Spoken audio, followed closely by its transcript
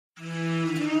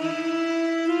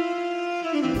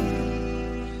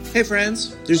Hey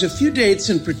friends, there's a few dates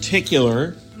in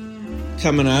particular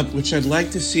coming up which I'd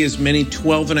like to see as many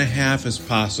 12 and a half as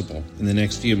possible in the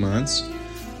next few months.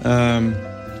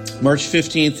 March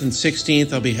 15th and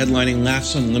 16th, I'll be headlining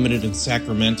Laughs Unlimited in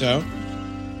Sacramento.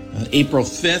 April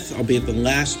 5th, I'll be at the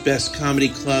Last Best Comedy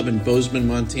Club in Bozeman,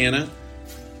 Montana.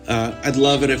 I'd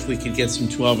love it if we could get some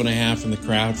 12 and a half in the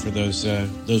crowd for those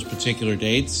particular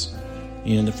dates.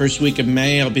 And the first week of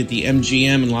May, I'll be at the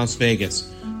MGM in Las Vegas.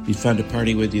 Be fun to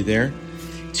party with you there.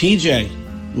 TJ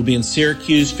will be in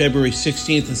Syracuse February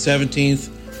 16th and 17th.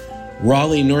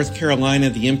 Raleigh, North Carolina,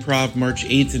 the Improv March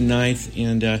 8th and 9th.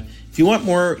 And if you want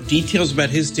more details about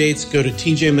his dates, go to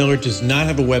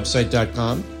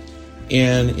tjmillerdoesnothaveawebsite.com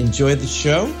and enjoy the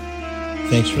show.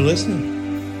 Thanks for listening.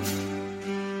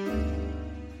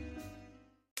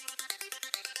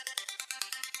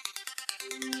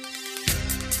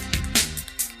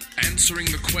 Answering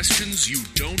the questions you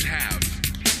don't have.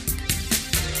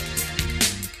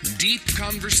 Deep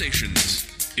conversations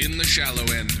in the shallow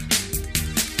end.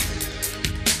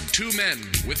 Two men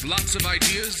with lots of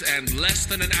ideas and less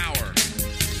than an hour.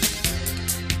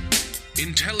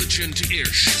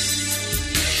 Intelligent-ish.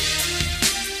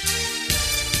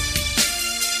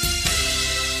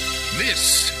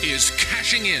 This is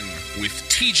Cashing In with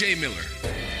TJ Miller.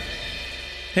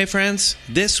 Hey friends,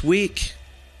 this week,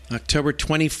 October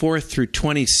 24th through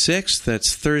 26th,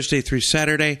 that's Thursday through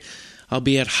Saturday, I'll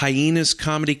be at Hyenas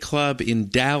Comedy Club in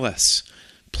Dallas.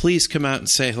 Please come out and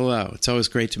say hello. It's always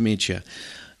great to meet you.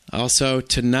 Also,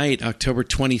 tonight, October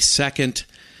 22nd,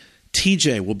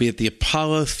 TJ will be at the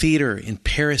Apollo Theater in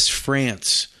Paris,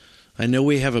 France. I know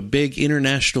we have a big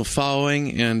international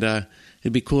following, and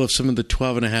it'd be cool if some of the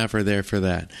 12 and a half are there for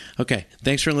that. Okay,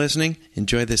 thanks for listening.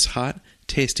 Enjoy this hot,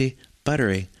 tasty,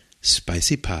 buttery,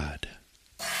 spicy pod.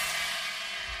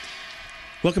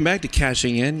 Welcome back to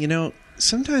Cashing In. You know,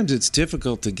 sometimes it's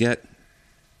difficult to get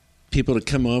people to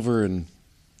come over and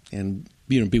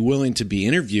be willing to be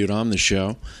interviewed on the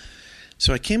show.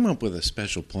 So I came up with a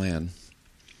special plan.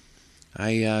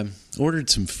 I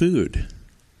ordered some food,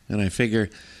 and I figure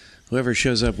whoever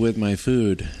shows up with my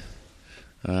food,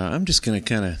 I'm just going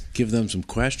to kind of give them some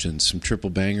questions, some triple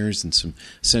bangers and some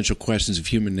essential questions of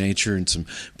human nature and some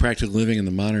practical living in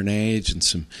the modern age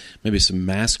and maybe some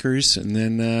maskers, and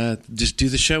then just do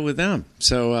the show with them.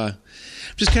 So I'm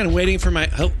just kind of waiting for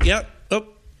my... Oh, yep. Oh.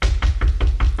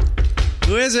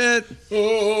 Who is it?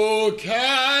 Oh,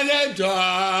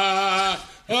 Canada,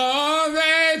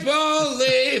 oh, maple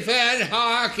leaf and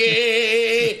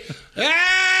hockey.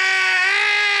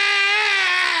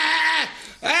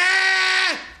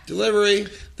 Delivery.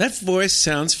 That voice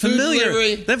sounds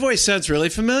familiar. That voice sounds really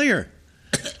familiar.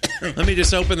 Let me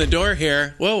just open the door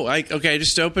here. Whoa! I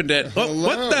just opened it. Oh,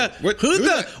 what the?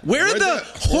 Where the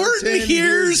Horton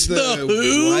hears the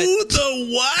who? The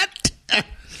what?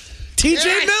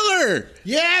 TJ Miller.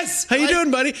 Yes. How you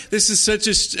doing, buddy? This is such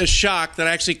a shock that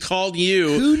I actually called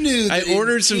you. Who knew? I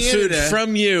ordered some food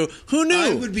from you. Who knew?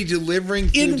 I would be delivering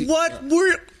food. In what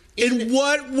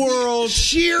world?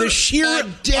 The sheer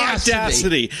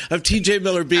audacity of TJ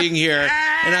Miller being here.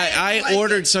 And I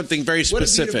ordered something very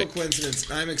specific. What a beautiful coincidence.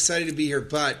 I'm excited to be here,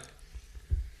 but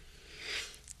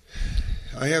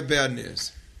I have bad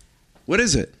news. What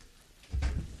is it?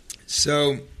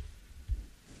 So,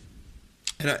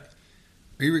 are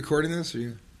you recording this?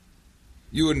 Or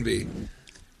you wouldn't be,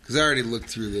 because I already looked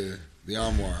through the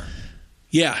armoire.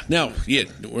 Yeah,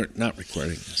 we're not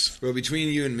recording this. Well,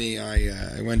 between you and me,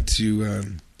 I went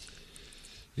to,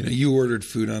 you ordered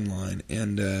food online,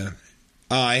 and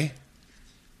I,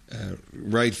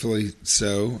 rightfully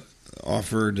so,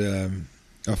 offered a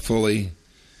fully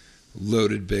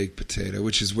loaded baked potato,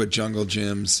 which is what Jungle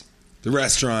Jim's, the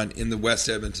restaurant in the West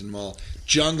Edmonton Mall,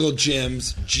 Jungle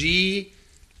Jim's, G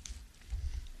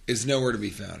is nowhere to be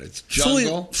found. It's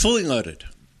Jungle. Fully loaded.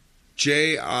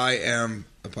 Jim''.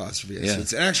 Yeah. So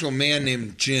it's an actual man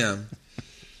named Jim.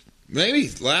 Maybe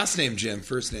last name Jim,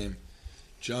 first name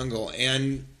Jungle.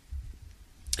 And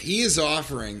he is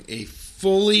offering a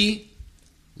fully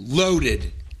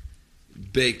loaded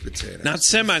baked potato. Not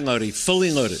semi-loaded, fully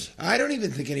loaded. I don't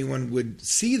even think anyone would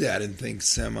see that and think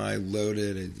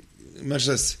semi-loaded, much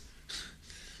less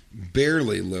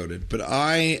barely loaded. But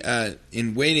I,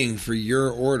 in waiting for your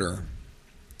order,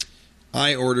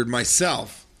 I ordered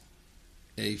myself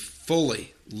a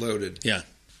fully loaded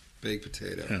baked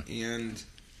potato. Yeah. And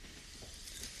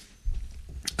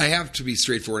I have to be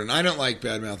straightforward, and I don't like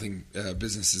bad-mouthing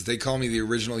businesses. They call me the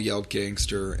original Yelp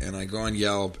gangster, and I go on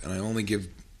Yelp, and I only give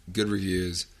good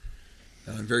reviews.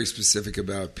 And I'm very specific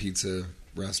about pizza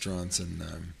restaurants, and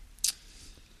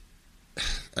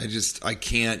I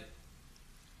can't,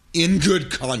 in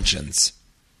good conscience,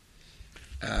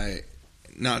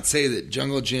 not say that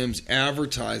Jungle Jim's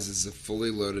advertises a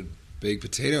fully loaded baked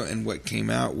potato, and what came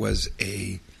out was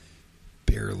a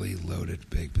barely loaded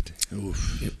baked potato.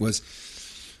 Oof. It was.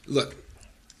 Look,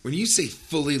 when you say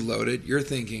fully loaded, you're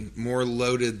thinking more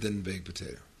loaded than baked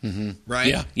potato, right?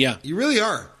 Yeah, yeah. You really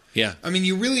are. Yeah. I mean,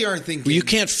 you really are thinking. Well, you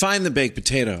can't find the baked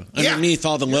potato underneath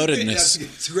all the loadedness.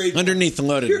 That's a great underneath the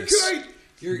loadedness. You're right.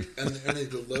 You're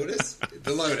underneath the lotus.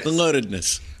 The lotus. The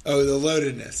loadedness. Oh, the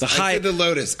loadedness. The high. I said the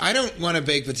lotus. I don't want a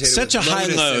baked potato. Such with a high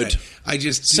lotus in load. it. I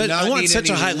just do not I want need such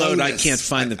any a high load. I lotus. can't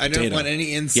find the potato. I don't want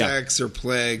any insects or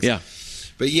plagues. Yeah.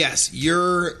 But yes,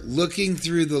 you're looking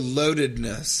through the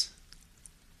loadedness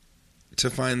to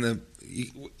find the.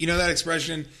 You know that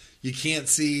expression? You can't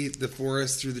see the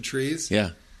forest through the trees. Yeah.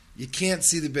 You can't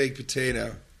see the baked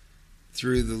potato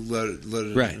through the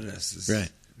loadedness.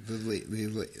 Right.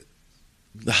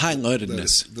 The high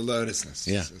loadedness. The lotusness.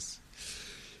 Yeah.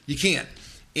 You can't.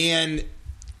 And,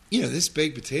 this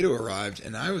baked potato arrived,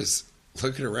 and I was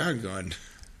looking around going,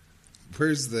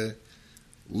 where's the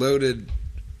loaded?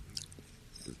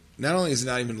 Not only is it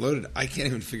not even loaded, I can't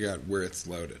even figure out where it's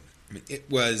loaded. I mean, it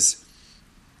was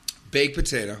baked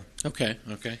potato. Okay.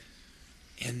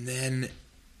 And then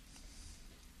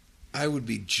I would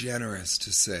be generous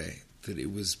to say that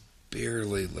it was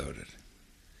barely loaded.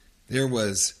 There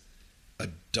was a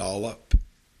dollop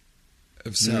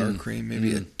of sour cream,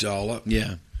 maybe a dollop.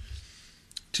 Yeah.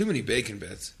 Too many bacon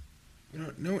bits.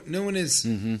 No one is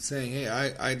saying, "Hey,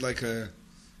 I'd like a."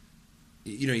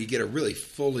 You get a really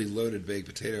fully loaded baked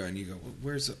potato, and you go, well,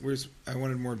 "Where's? I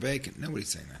wanted more bacon." Nobody's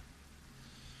saying that.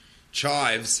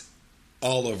 Chives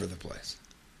all over the place.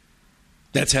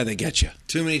 That's how they get you.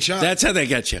 Too many chives. That's how they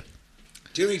get you.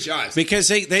 Too many chives. Because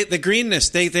the greenness,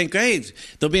 they think, hey,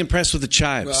 they'll be impressed with the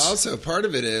chives. Well, also part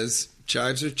of it is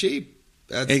chives are cheap.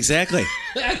 Exactly.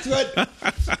 That's what.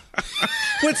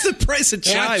 What's the price of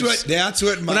chives? That's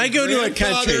what my when I go to a country,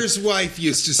 grandfather's wife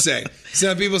used to say.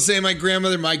 Some people say my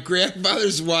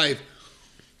grandfather's wife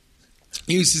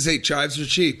used to say chives are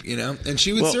cheap, and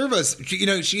she would serve us.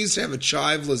 She used to have a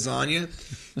chive lasagna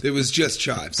that was just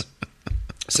chives.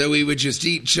 So we would just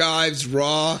eat chives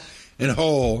raw and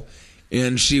whole,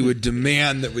 and she would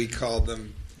demand that we call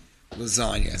them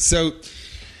lasagna. So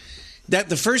that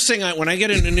the first thing when I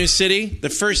get in a new city, the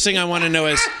first thing I want to know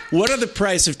is what are the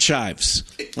price of chives?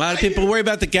 A lot of people worry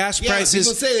about the gas prices.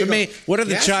 People say, For me, what are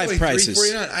the chive prices?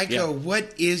 $3.49. I go,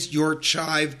 what is your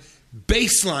chive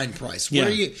baseline price?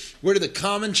 What are the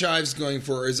common chives going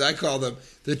for, as I call them,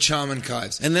 the chaman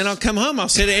chives? And then I'll come home. I'll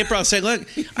say to April, I'll say, look,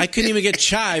 I couldn't even get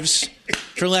chives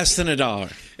for less than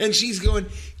 $1. And she's going,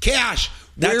 Cash,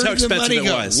 that's how expensive it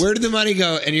was. Where did the money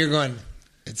go? And you're going,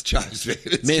 it's chives, baby.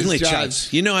 It's mainly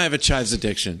chives. You know I have a chives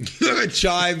addiction. You have a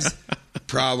chives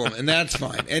problem, and that's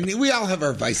fine. And we all have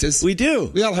our vices. We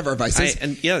do. We all have our vices.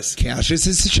 And yes. Cash is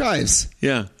his chives.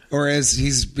 Yeah. Or as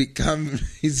he's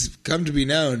come to be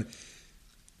known,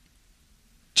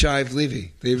 Chive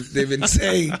Levy. They've been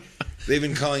saying, they've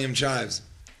been calling him Chives.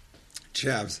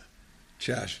 Chavs.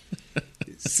 Chash.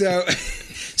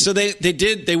 So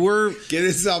they were. Get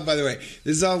this all, by the way,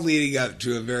 this is all leading up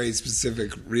to a very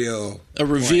specific a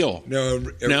reveal. Point.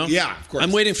 No? Yeah, of course.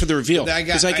 I'm waiting for the reveal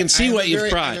because I can see what you've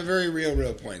brought. I have a very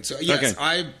real point. So yes,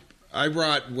 okay. I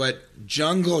brought what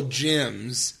Jungle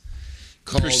Jim's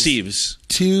perceives.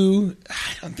 I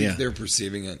don't think they're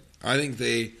perceiving it. I think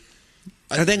they.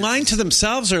 Are they lying to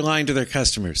themselves or lying to their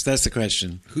customers? That's the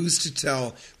question. Who's to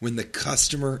tell when the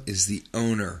customer is the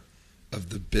owner of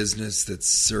the business that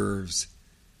serves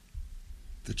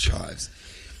the chives?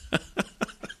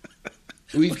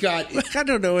 We've got. I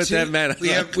don't know what that meant. We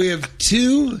have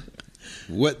two,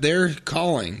 what they're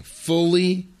calling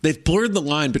fully. They've blurred the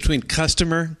line between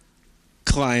customer,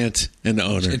 client, and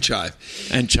owner. And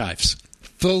chives.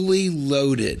 Fully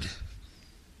loaded.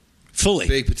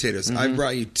 Baked potatoes. Mm-hmm. I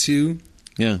brought you two.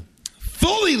 Yeah.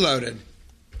 Fully loaded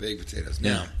baked potatoes.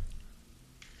 Now,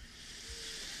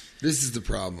 this is the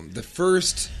problem. The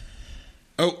first.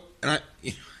 Oh, and I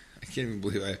can't even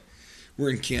believe we're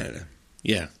in Canada.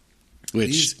 Yeah.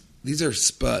 These are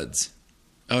spuds.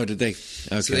 Oh, did they?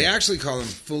 Okay. So they actually call them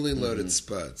fully loaded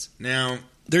spuds. Now,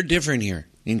 they're different here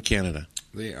in Canada.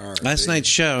 They are. Last night's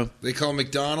show. They call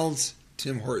McDonald's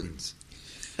Tim Hortons.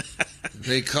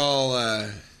 They call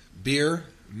beer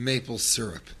maple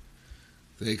syrup.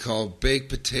 They call baked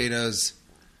potatoes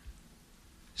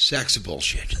sacks of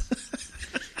bullshit.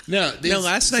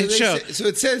 Last night's show. So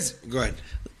it says, go ahead.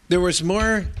 There was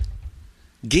more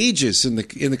gauges in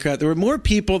the crowd. There were more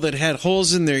people that had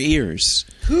holes in their ears.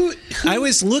 Who? I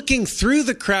was looking through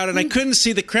the crowd and I couldn't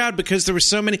see the crowd because there were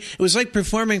so many. It was like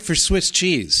performing for Swiss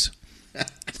cheese.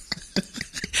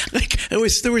 Like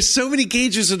There were so many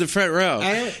gauges in the front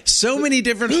row. So many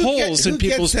different holes in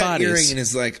people's bodies. Earring and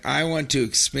is like, I want to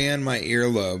expand my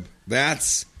earlobe.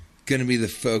 That's going to be the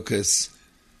focus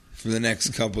for the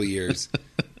next couple years.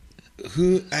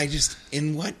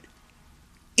 In what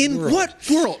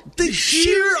world? The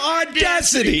sheer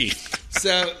audacity.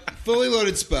 So, fully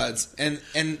loaded spuds. And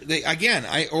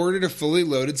I ordered a fully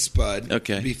loaded spud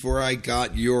before I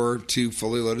got your 2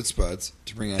 fully loaded spuds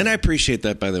to bring on. And I appreciate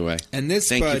that, by the way. And this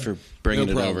Thank spud, you for bringing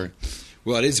it problem. over.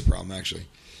 Well, it is a problem, actually.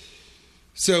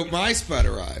 So, my spud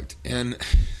arrived, and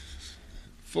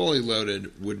fully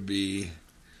loaded would be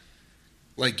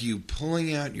like you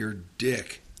pulling out your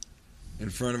dick in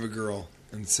front of a girl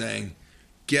and saying,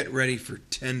 get ready for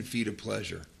 10 feet of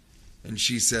pleasure. And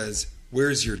she says,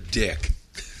 where's your dick?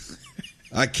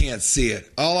 I can't see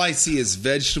it. All I see is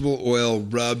vegetable oil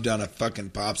rubbed on a fucking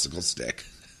popsicle stick.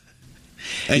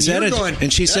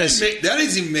 And she says, that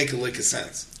doesn't even make a lick of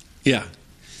sense. Yeah.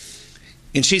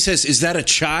 And she says, is that a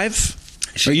chive?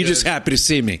 Or are you just happy to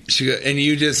see me? And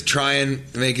you just try and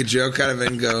make a joke out of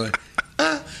it and go,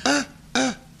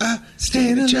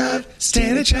 stand a chive,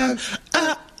 stand a chive,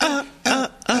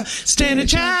 stand a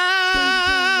chive,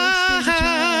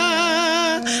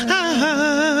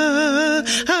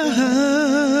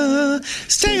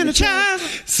 stand a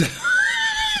chive. So,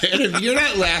 and if you're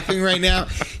not laughing right now,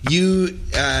 you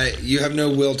have no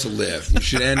will to live. You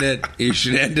should end it. You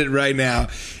should end it right now.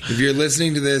 If you're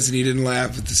listening to this and you didn't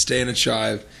laugh at the Stand a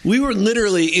Chive, we were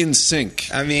literally in sync.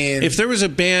 I mean, if there was a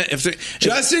band,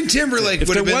 Justin Timberlake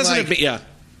would have been like,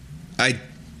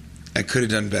 I could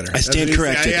have done better. I stand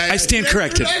corrected. I stand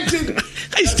corrected.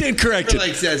 I stand corrected.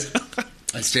 Timberlake says,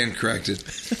 I stand corrected.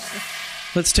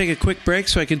 Let's take a quick break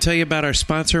so I can tell you about our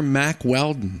sponsor, Mack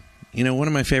Weldon. You know, one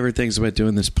of my favorite things about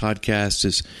doing this podcast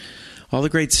is all the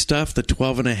great stuff the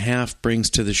 12 and a half brings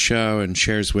to the show and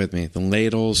shares with me. The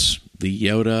ladles, the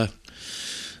Yoda,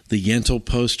 the Yentl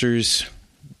posters.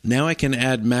 Now I can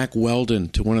add Mack Weldon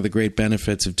to one of the great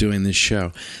benefits of doing this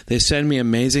show. They send me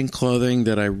amazing clothing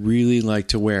that I really like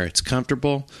to wear. It's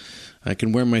comfortable. I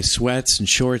can wear my sweats and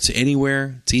shorts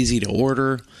anywhere. It's easy to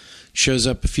order. Shows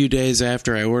up a few days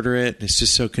after I order it. It's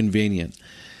just so convenient.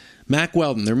 Mack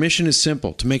Weldon, their mission is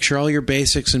simple, to make sure all your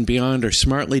basics and beyond are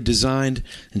smartly designed,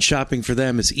 and shopping for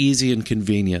them is easy and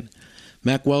convenient.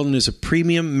 Mack Weldon is a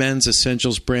premium men's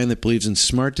essentials brand that believes in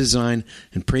smart design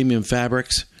and premium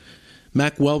fabrics.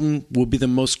 Mack Weldon will be the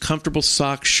most comfortable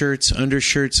socks, shirts,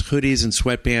 undershirts, hoodies, and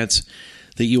sweatpants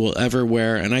that you will ever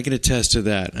wear, and I can attest to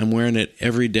that. I'm wearing it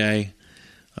every day.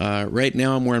 Right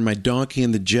now I'm wearing my Donkey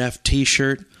and the Jeff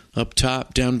t-shirt, up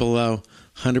top, down below,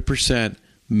 100%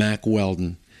 Mack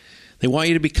Weldon. They want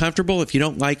you to be comfortable. If you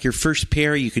don't like your first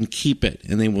pair, you can keep it,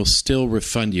 and they will still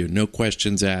refund you. No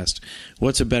questions asked.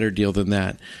 What's a better deal than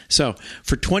that? So,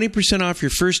 for 20% off your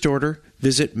first order,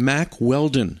 visit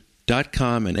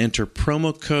MackWeldon.com and enter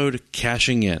promo code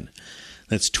CASHINGIN.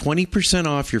 That's 20%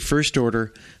 off your first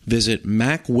order. Visit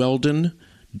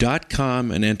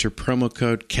MackWeldon.com and enter promo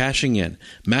code CASHINGIN.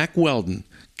 Mack Weldon,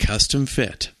 custom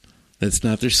fit. That's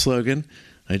not their slogan.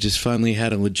 I just finally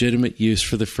had a legitimate use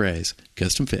for the phrase,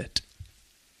 custom fit.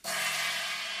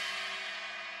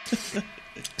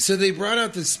 So they brought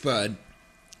out the spud.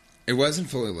 It wasn't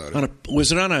fully loaded.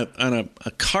 Was it on a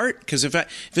cart? Because if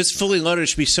it's fully loaded, it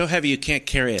should be so heavy you can't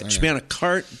carry it. It should be on a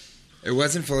cart. It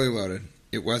wasn't fully loaded.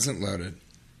 It wasn't loaded.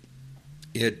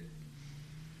 It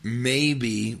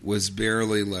maybe was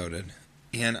barely loaded.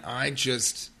 And I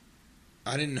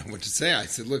didn't know what to say. I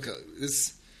said, look, the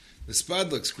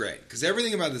spud looks great. Because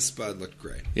everything about the spud looked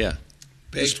great. Yeah.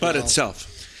 The spud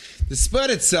itself. The spud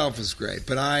itself is great.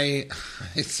 But I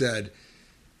said,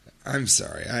 I'm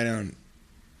sorry, I don't.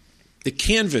 The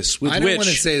canvas with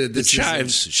which the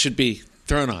chives should be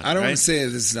thrown on. I don't want to say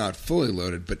that this is not fully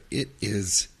loaded, but it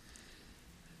is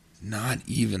not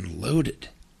even loaded.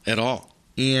 At all.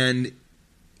 And,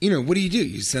 what do?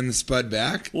 You send the spud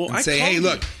back and say, hey,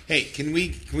 look, can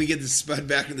we get the spud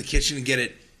back in the kitchen and get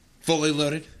it fully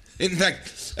loaded? In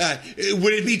fact,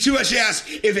 would it be too much to ask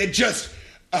if it just,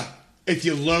 if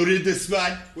you loaded the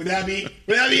spud? Would that be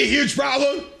a huge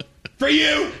problem for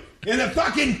you in the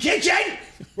fucking kitchen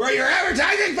where you're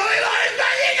advertising fully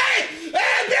loaded spud?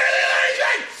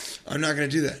 I'm not going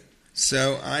to do that.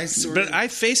 So I But I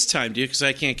FaceTimed you because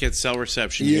I can't get cell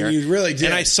reception here. You really did.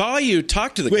 And I saw you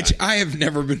talk to the Which guy. I have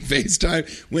never been FaceTimed.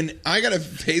 When I got a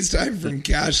FaceTime from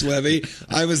Cash Levy,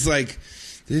 I was like,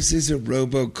 this is a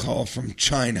robocall from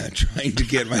China trying to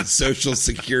get my social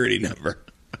security number.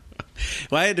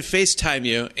 Well, I had to FaceTime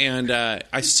you, and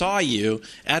I saw you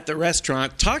at the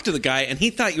restaurant, talk to the guy, and he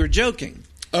thought you were joking.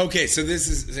 Okay, so this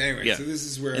is... Anyway, Yeah. so this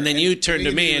is where... And then you turned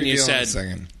to me and you said...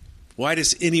 Why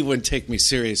does anyone take me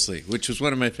seriously? Which was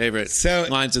one of my favorite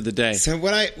lines of the day. So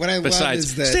what I love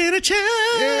is that stand a chance,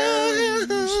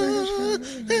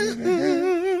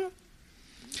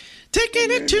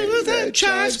 taking it to the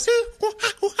chives,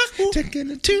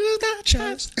 taking it to the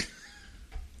chives.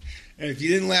 And if you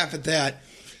didn't laugh at that,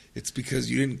 it's because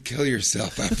you didn't kill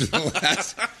yourself after the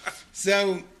last.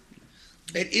 So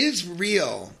it is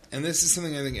real, and this is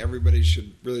something I think everybody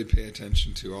should really pay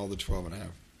attention to, all the 12 and a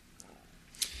half.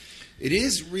 It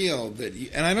is real that,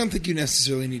 and I don't think you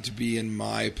necessarily need to be in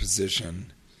my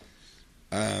position.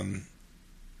 It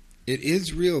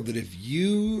is real that if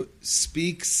you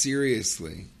speak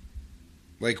seriously,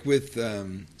 like with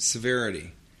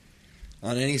severity,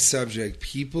 on any subject,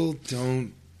 people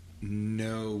don't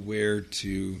know where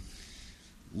to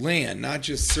land. Not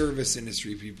just service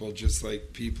industry people, just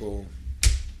like people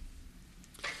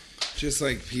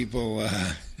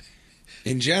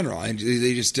in general. And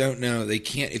they just don't know. They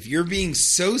can't. If you're being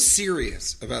so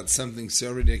serious about something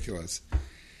so ridiculous,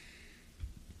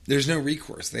 there's no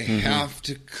recourse. They have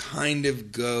to kind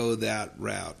of go that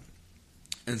route.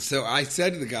 And so I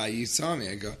said to the guy, you saw me,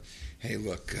 I go, hey,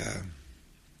 look,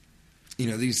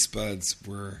 these spuds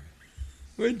were,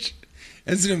 which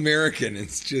as an American,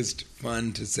 it's just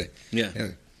fun to say. Yeah.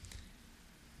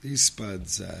 These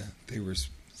spuds, they were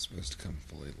supposed to come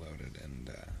fully loaded, and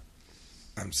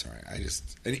I'm sorry. And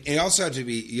it also have to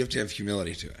be, you have to have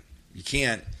humility to it. You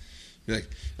can't be like,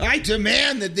 I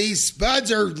demand that these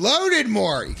spuds are loaded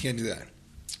more. You can't do that.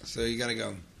 So you got to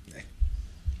go, hey,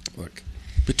 look.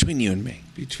 Between you and me.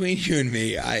 Between you and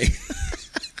me,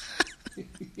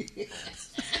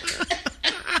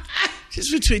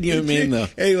 Just between you and me and the...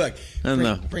 Hey, look.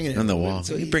 Bring it in. On the wall.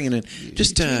 So you bring it in.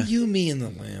 Just between you, me, and the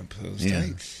lamppost. Yeah.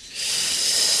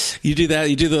 You do that.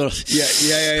 You do the little...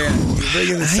 Yeah. You bring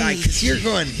in the side because you're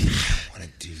going, I want to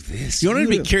do this. You want to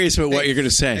be curious about what you're going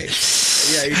to say.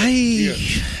 Look,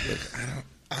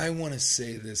 I want to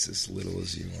say this as little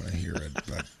as you want to hear it,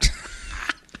 but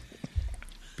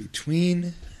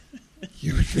between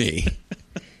you and me,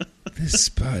 this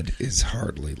spud is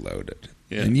hardly loaded.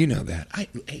 Yeah. And you know that. I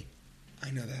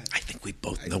know that. I think we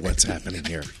both know what's happening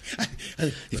here.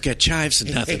 You've got chives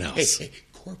and nothing else. Hey,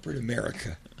 corporate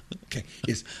America, okay,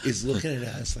 is looking at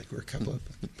us like we're a couple of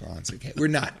pawns. Okay, we're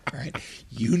not. All right,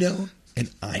 you know,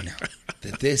 and I know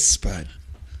that this spud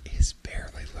is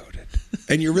barely loaded,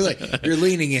 and you're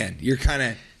leaning in. You're kind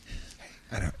of.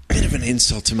 Bit of an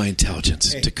insult to my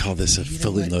intelligence to call this a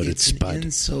fully loaded spud. It's an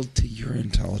insult to your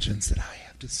intelligence that I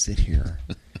have to sit here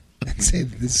and say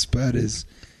that this spud is,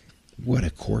 what, a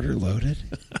quarter loaded?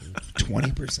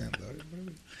 20% loaded?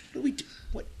 What do we do?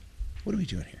 What are we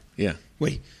doing here? Yeah.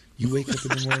 Wait, you wake up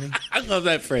in the morning? I love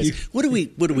that phrase. What are we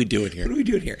doing here? What are we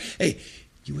doing here? Hey,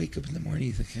 you wake up in the morning,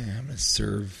 you think, hey, I'm going to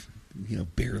serve,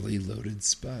 barely loaded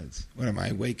spuds. What am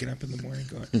I waking up in the morning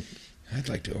going, I'd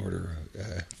like to order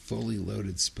a fully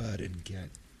loaded spud and get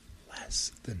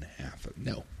less than half of...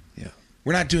 No. Yeah.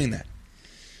 We're not doing that.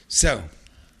 So...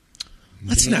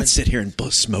 Let's not sit here and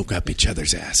both smoke up each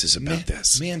other's asses about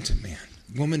this. Man to man,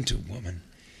 woman to woman,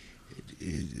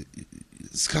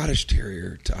 Scottish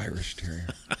Terrier to Irish Terrier,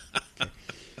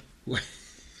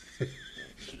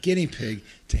 guinea pig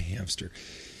to hamster,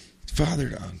 father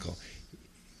to uncle.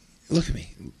 Look at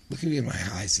me in my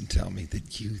eyes and tell me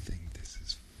that you think this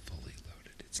is fully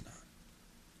loaded. It's not.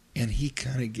 And he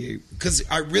kind of gave, because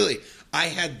I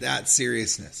had that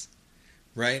seriousness.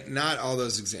 Right? Not all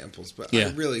those examples, but I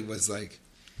really was like,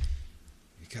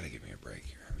 you got to give me a break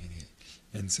here. I mean,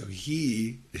 and so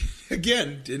he,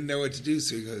 again, didn't know what to do.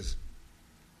 So he goes,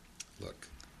 look.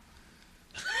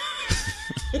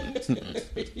 Maybe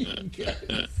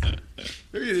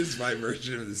this is my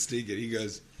version of the sneak it. He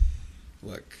goes,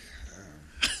 look,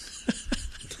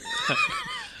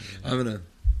 I'm gonna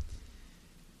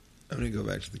go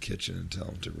back to the kitchen and tell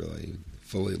him to really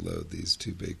fully load these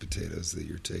 2 baked potatoes that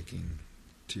you're taking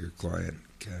to your client,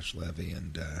 Cash Levy,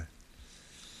 and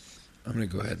I'm going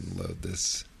to go ahead and load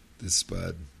this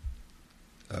spud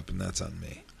up, and that's on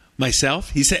me. Myself?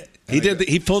 He said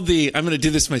he pulled the "I'm going to do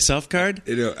this myself" card.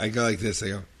 I go like this. I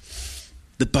go,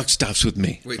 the buck stops with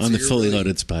me on the fully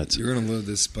loaded spuds. You're going to load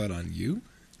this spud on you?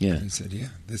 Yeah. And he said, yeah,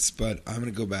 this spud. I'm going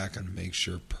to go back and make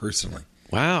sure personally.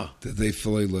 Wow. That they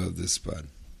fully load this spud.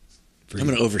 I'm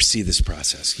going to oversee this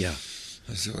process. Yeah.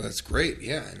 I said, well, that's great.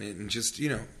 Yeah, and just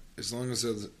as long as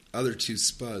those other 2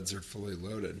 spuds are fully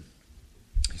loaded.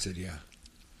 He said, yeah.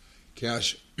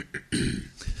 Cash,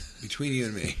 between you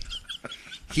and me,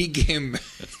 he came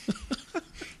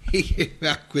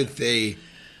back with a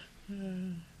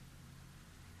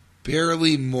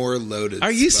barely more loaded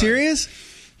Are you spud. Serious?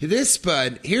 This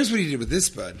spud, here's what he did with this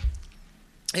spud.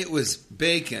 It was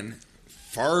bacon,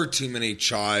 far too many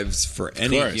chives for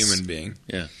any course. human being,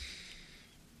 Yeah.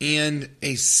 and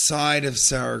a side of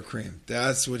sour cream.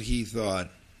 That's what he thought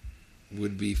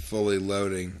would be fully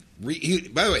loading.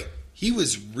 By the way, he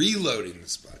was reloading the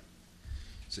spud.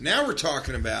 So now we're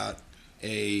talking about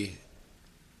a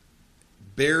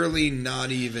barely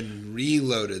not even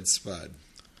reloaded spud.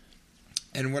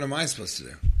 And what am I supposed to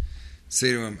do?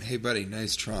 Say to him, hey, buddy,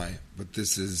 nice try, but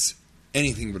this is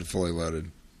anything but fully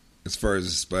loaded as far as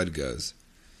the spud goes.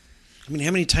 I mean,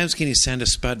 how many times can you send a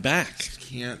spud back?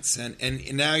 Can't send.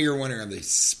 And now you're wondering, are they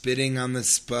spitting on the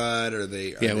spud?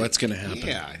 What's going to happen?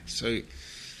 Yeah. So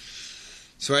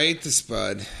I ate the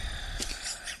spud,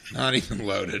 not even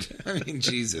loaded. I mean,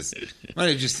 Jesus.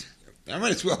 I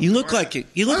might as well. You look like it.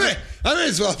 I might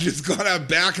as well have just gone out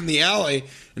back in the alley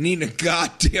and eaten a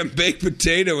goddamn baked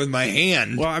potato with my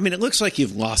hand. Well, I mean, it looks like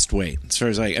you've lost weight as far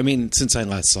as since I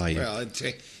last saw you. Well,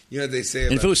 you know what they say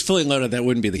about... And if it was fully loaded, that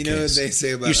wouldn't be the case. You know what they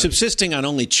say about... You're subsisting on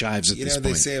only chives at this point. You know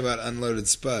what they say about unloaded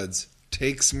spuds?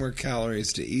 Takes more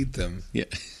calories to eat them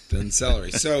than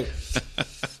celery.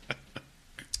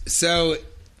 So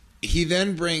he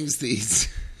then brings these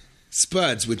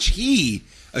spuds, which he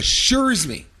assures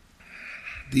me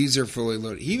these are fully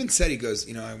loaded. He even said, he goes,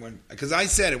 because I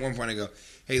said at one point, I go,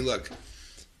 hey, look,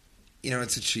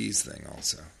 it's a cheese thing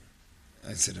also.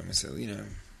 I said to him,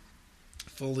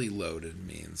 fully loaded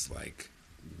means like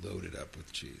loaded up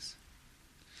with cheese.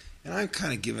 And I'm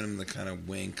kind of giving him the kind of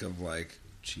wink of like,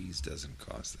 cheese doesn't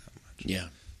cost that much. Yeah.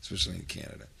 Especially in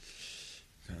Canada.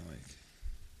 Kind of like,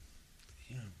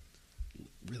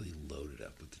 really loaded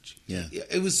up with the cheese. Yeah.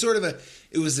 It was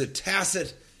a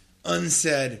tacit,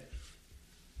 unsaid,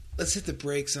 let's hit the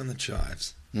brakes on the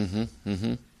chives. Mm-hmm.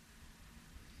 Mm-hmm.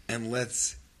 And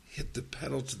let's hit the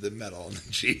pedal to the metal on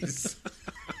the cheese.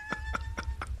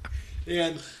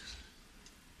 And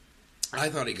I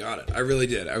thought he got it. I really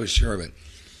did. I was sure of it.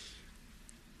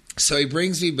 So he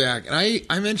brings me back, and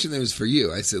I mentioned that it was for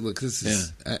you. I said, look, this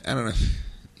is, I don't know if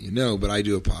you know, but I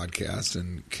do a podcast,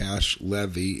 and Cash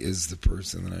Levy is the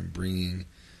person that I'm bringing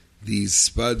these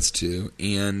spuds to,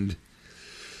 and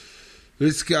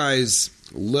this guy's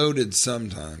loaded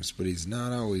sometimes, but he's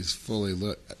not always fully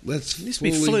loaded. He needs to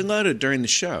be fully loaded during the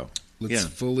show. Let's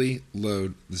fully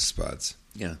load the spuds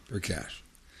for Cash.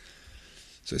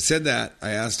 So I said that. I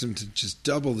asked him to just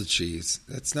double the cheese.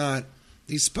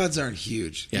 These spuds aren't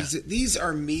huge. Yeah. These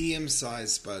are medium-sized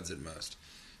spuds at most.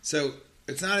 So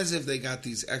it's not as if they got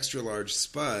these extra large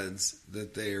spuds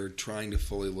that they are trying to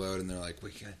fully load, and they're like,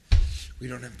 we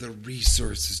don't have the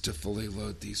resources to fully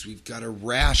load these. We've got to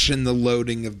ration the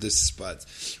loading of the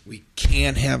spuds. We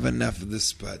can't have enough of the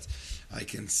spuds. I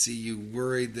can see you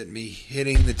worried that me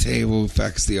hitting the table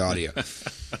affects the audio.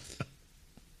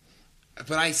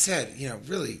 But I said,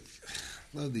 really,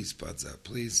 load these spuds up.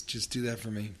 Please, just do that for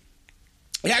me.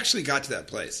 It actually got to that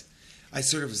place. I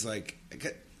sort of was like,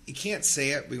 you can't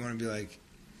say it, but you want to be like,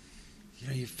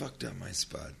 you fucked up my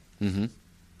spud. Mm-hmm.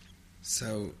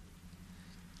 So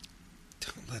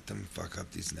don't let them fuck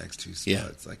up these next two spuds. Yeah.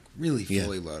 Like, really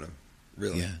fully load them.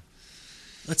 Really. Yeah.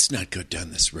 Let's not go down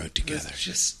this road together. Let's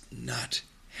just not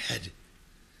head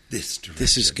this direction.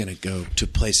 This is going to go to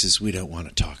places we don't want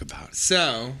to talk about.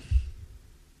 So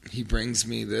he brings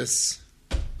me this.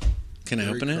 Can I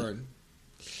open card.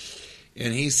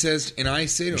 And he says, and I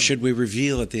say to him, should we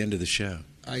reveal at the end of the show?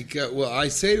 I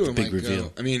say to him, Big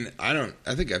reveal.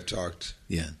 I think I've talked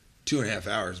 2.5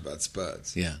 hours about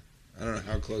spuds. Yeah. I don't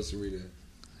know, how close are we to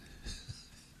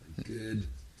good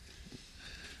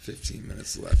 15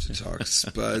 minutes left to talk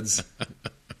spuds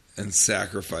and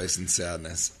sacrifice and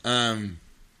sadness.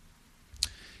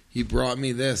 He brought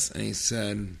me this, and he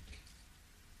said,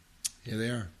 here they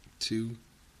are, 2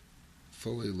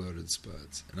 fully loaded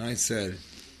spuds. And I said,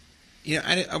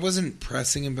 I wasn't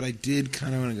pressing him, but I did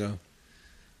kind of want to go,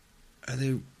 are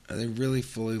they really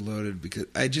fully loaded? Because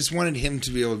I just wanted him to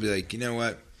be able to be like, you know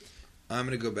what? I'm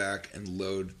going to go back and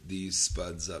load these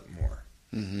spuds up more.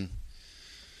 Mm-hmm.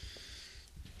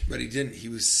 But he didn't. He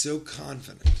was so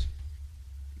confident.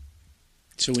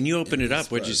 So when you opened it up,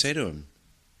 what'd you say to him?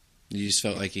 You just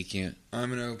felt like he can't. I'm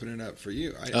going to open it up for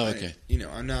you. Okay.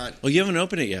 I'm not. Well, you haven't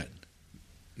opened it yet.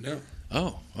 No.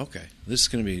 Oh, okay. This is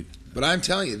going to be. But I'm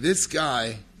telling you, this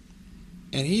guy,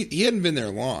 and he hadn't been there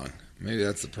long. Maybe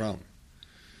that's the problem.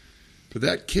 But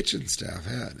that kitchen staff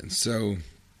had. And so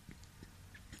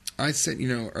I said,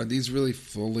 are these really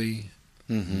fully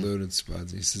loaded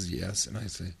spuds? And he says, yes. And I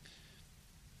say,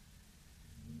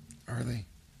 are they?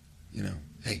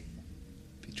 Hey,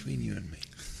 between you and me,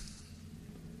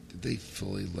 did they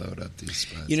fully load up these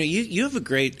spuds? You have a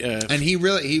great... and he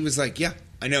was like, yeah,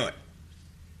 I know it.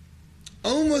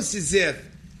 Almost as if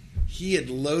He had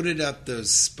loaded up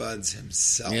those spuds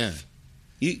himself. Yeah.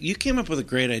 You came up with a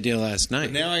great idea last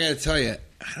night. But now I got to tell you,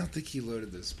 I don't think he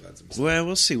loaded those spuds himself. Well,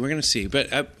 we'll see. We're going to see.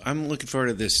 But I'm looking forward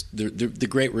to this, the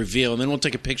great reveal, and then we'll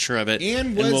take a picture of it,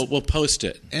 And we'll post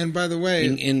it And by the way,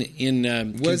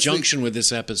 in conjunction with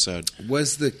this episode.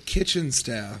 was the kitchen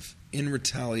staff in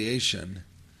retaliation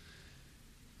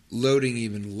loading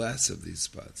even less of these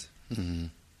spuds? Mm-hmm.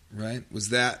 Right?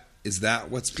 Is that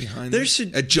what's behind There's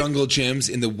this? At Jungle Gyms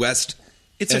in the West?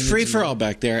 It's a free-for-all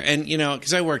back there, and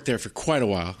because I worked there for quite a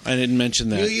while, I didn't mention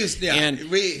that. You used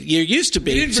to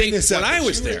be. We didn't bring this up, when I but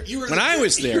was there. When I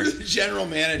was there, you were the general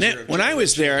manager. When I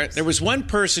was there, there was one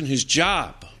person whose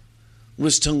job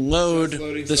was to load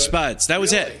the spuds. That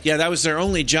was it. Yeah, that was their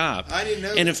only job. I didn't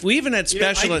know And that. if we even had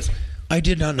specialists. I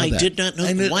did not know I did not know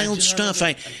the wild stuff.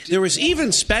 There was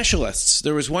even specialists.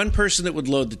 There was one person that would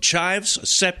load the chives, a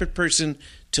separate person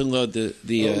to load the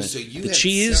so you the had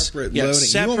cheese. Separate Yeah, loading.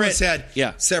 separate. You almost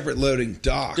had separate loading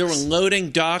docks. There were loading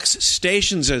docks,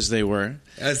 stations as they were,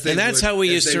 and that's how we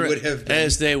used to,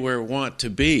 as they were wont to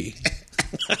be.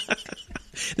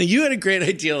 Now, you had a great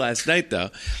idea last night,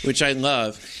 though, which I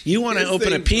love. You want to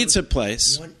open a pizza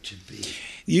place. Want to be.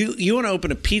 You want to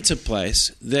open a pizza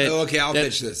place that. Oh, okay, I'll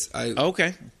pitch this.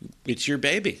 Okay, it's your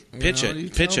baby. Pitch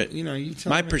it. Pitch it. You tell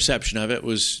My me. perception of it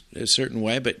was a certain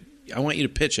way, but I want you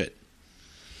to pitch it.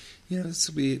 This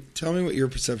will be. Tell me what your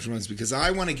perception was, because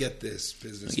I want to get this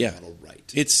business model right.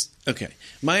 It's okay.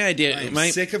 My idea. I'm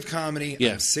sick of comedy.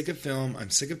 Yeah. I'm sick of film. I'm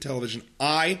sick of television.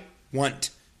 I want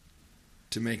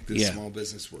to make this small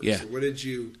business work. Yeah. So what did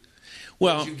you?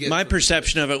 Well, my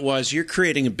perception of it was you're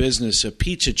creating a business, a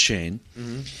pizza chain,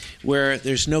 where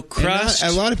there's no crust.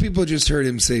 A lot of people just heard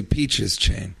him say Peaches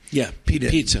chain. Yeah,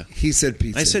 Pizza. He said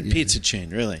pizza. I said pizza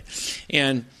chain, really.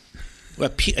 And a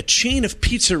chain of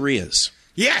pizzerias.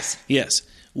 Yes,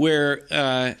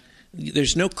 where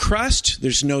there's no crust,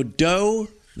 there's no dough,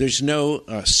 there's no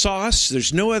sauce,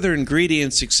 there's no other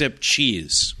ingredients except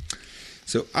cheese.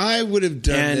 So I would have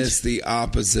done this the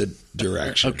opposite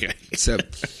direction. Okay. So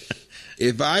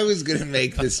if I was going to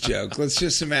make this joke, let's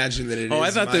just imagine that it is. Oh,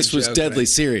 I thought this was deadly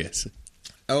serious.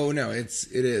 Oh no, it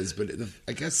is. But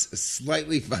I guess a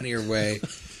slightly funnier way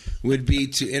would be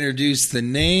to introduce the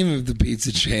name of the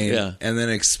pizza chain and then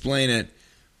explain it,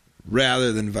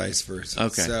 rather than vice versa.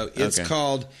 Okay. So it's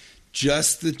called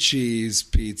Just the Cheese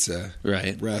Pizza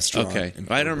Restaurant. Okay.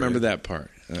 I don't remember that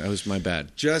part. That was my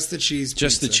bad. Just the Cheese Pizza.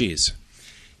 Just the cheese.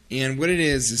 And what it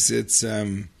is it's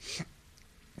again,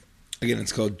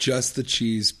 it's called Just the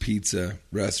Cheese Pizza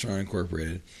Restaurant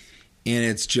Incorporated, and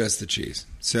it's just the cheese.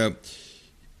 So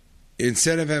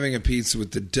instead of having a pizza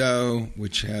with the dough,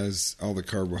 which has all the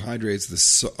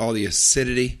carbohydrates, all the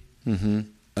acidity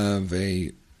of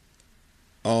a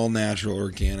all-natural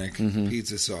organic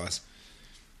pizza sauce,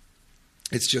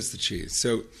 it's just the cheese.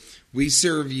 So we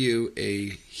serve you a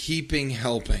heaping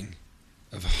helping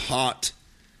of hot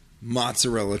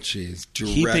mozzarella cheese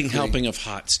helping of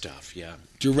hot stuff,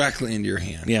 directly into your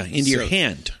hand. Yeah, into your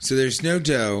hand. So there's no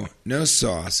dough, no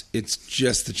sauce. It's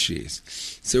just the cheese.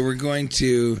 So we're going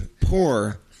to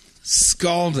pour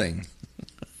scalding,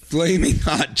 flaming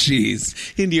hot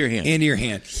cheese into your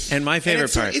hand. And my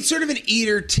favorite part. It's sort of an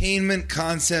entertainment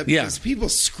concept because people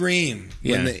scream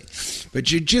when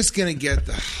but you're just going to get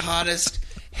the hottest,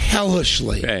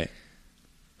 hellishly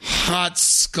hot,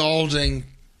 scalding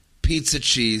pizza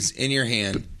cheese in your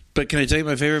hand. But can I tell you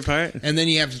my favorite part? And then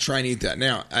you have to try and eat that.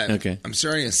 Now, I'm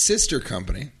starting a sister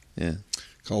company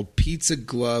called Pizza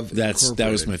Glove Incorporated.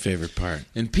 That was my favorite part.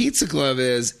 And Pizza Glove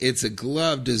it's a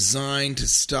glove designed to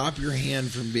stop your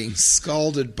hand from being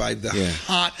scalded by the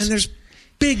hot. And there's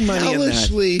big money in that.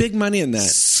 Big money in that.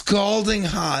 Scalding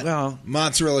hot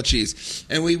mozzarella cheese.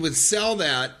 And we would sell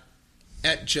that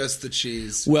at Just the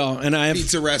Cheese. Well, and I have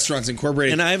Pizza Restaurants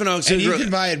Incorporated. And I have an auxiliary. And you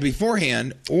can buy it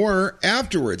beforehand or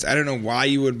afterwards. I don't know why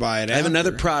you would buy it. I have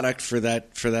another product for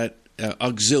that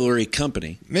auxiliary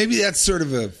company. Maybe that's sort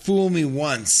of a fool me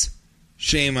once,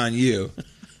 shame on you.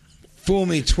 Fool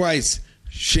me twice,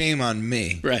 shame on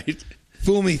me. Right.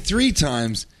 Fool me 3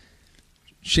 times,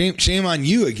 shame on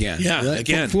you again. Yeah, right?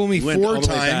 again. Fool me 4 times,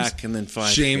 back and then 5.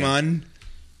 Shame on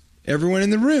everyone in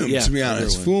the room, to be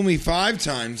honest. Everyone. Fool me 5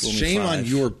 times, shame on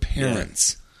your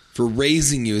parents for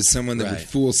raising you as someone that would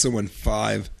fool someone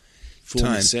 5 Fool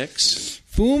times. me 6.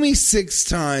 Fool me 6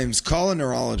 times, call a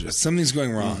neurologist. Something's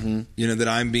going wrong. That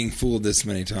I'm being fooled this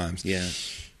many times. Yeah.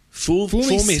 Fool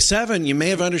me 7. You may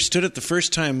have understood it the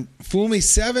first time. Fool me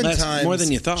 7 times. More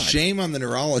than you thought. Shame on the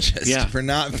neurologist for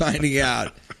not finding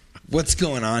out what's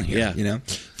going on here. Yeah.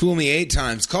 Fool me 8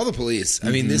 times. Call the police.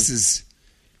 I mean, this is...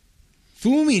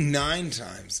 Fool me 9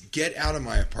 times. Get out of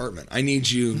my apartment. I need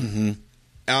you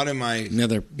out in my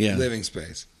yeah. living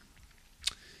space.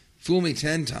 Fool me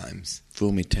 10 times.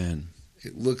 Fool me 10.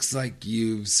 It looks like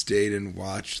you've stayed and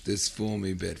watched this fool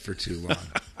me bit for too long.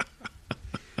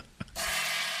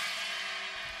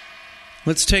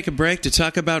 Let's take a break to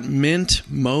talk about Mint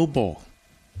Mobile.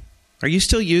 Are you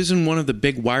still using one of the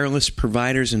big wireless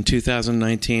providers in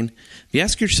 2019? If you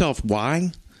ask yourself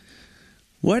why,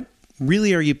 what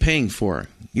really are you paying for?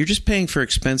 You're just paying for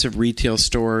expensive retail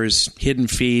stores, hidden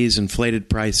fees, inflated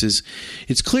prices.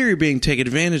 It's clear you're being taken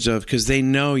advantage of because they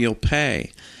know you'll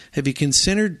pay. Have you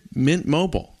considered Mint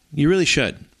Mobile? You really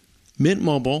should. Mint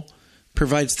Mobile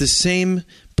provides the same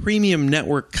premium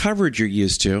network coverage you're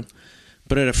used to,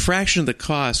 but at a fraction of the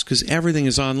cost because everything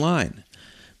is online.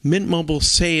 Mint Mobile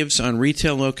saves on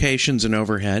retail locations and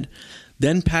overhead,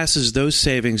 then passes those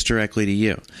savings directly to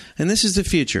you. And this is the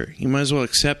future. You might as well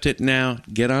accept it now.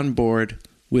 Get on board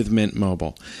with Mint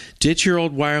Mobile. Ditch your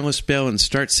old wireless bill and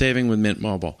start saving with Mint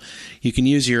Mobile. You can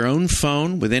use your own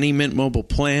phone with any Mint Mobile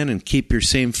plan and keep your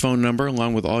same phone number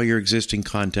along with all your existing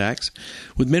contacts.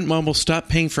 With Mint Mobile, stop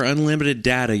paying for unlimited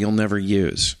data you'll never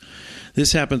use.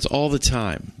 This happens all the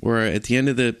time, where at the end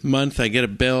of the month I get a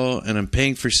bill and I'm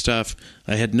paying for stuff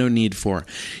I had no need for.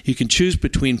 You can choose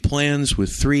between plans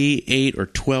with 3, 8, or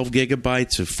 12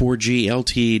 gigabytes of 4G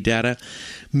LTE data.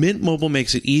 Mint Mobile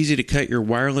makes it easy to cut your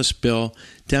wireless bill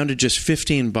down to just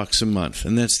 $15 a month,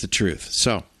 and that's the truth.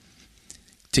 So,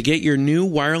 to get your new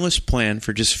wireless plan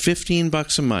for just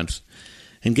 $15 a month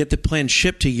and get the plan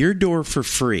shipped to your door for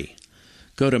free,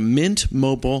 go to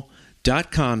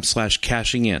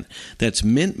mintmobile.com/cashing in. That's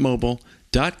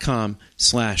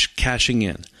mintmobile.com/cashing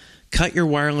in. Cut your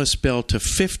wireless bill to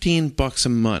 $15 a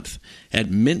month at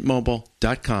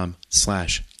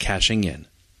mintmobile.com/cashing in.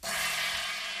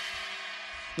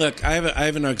 Look, I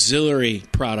have an auxiliary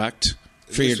product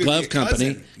for your glove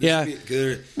company. Yeah,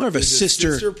 more of a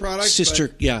sister product.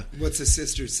 Sister, yeah. What's a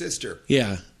sister?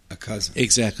 Yeah, a cousin.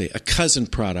 Exactly, a cousin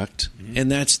product, and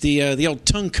that's the old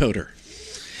tongue coater.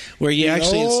 Where you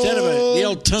actually, instead of the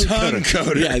old tongue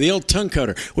coater. Yeah, the old tongue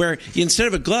coater. Where instead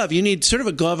of a glove, you need sort of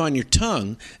a glove on your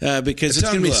tongue because it's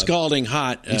going to be scalding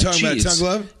hot cheese. You talking about a tongue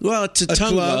glove? Well, it's a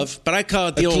tongue glove, but I call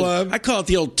it the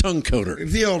old tongue coater.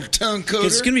 The old tongue coater?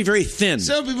 It's going to be very thin.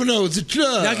 Some people know it's a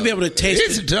glove. You're not going to be able to taste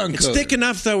it. It's a tongue coater. It's thick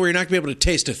enough, though, where you're not going to be able to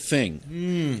taste a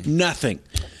thing. Nothing.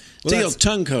 It's the old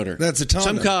tongue coater. That's a tondom.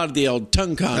 Some call it the old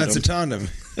tongue condom. That's a tondom.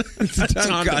 It's a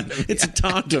tongue condom. It's a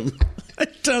tondom. A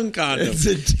tongue condom. It's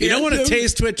a tandem, you don't want to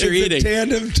taste what you're eating. It's a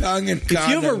tandem tongue and condom. If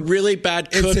you have a really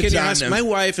bad cook in your house, my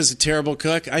wife is a terrible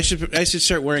cook. I should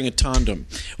start wearing a tandem,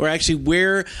 where I actually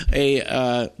wear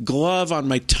a glove on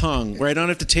my tongue, where I don't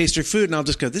have to taste her food, and I'll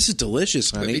just go, "This is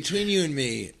delicious, honey." But between you and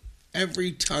me,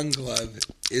 every tongue glove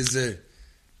is a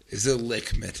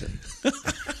lick mitten.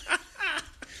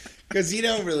 Because you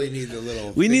don't really need the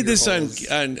little. We need this holes.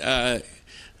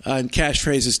 on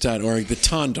cashphrases.org. The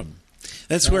tandem.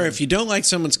 That's where if you don't like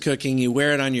someone's cooking, you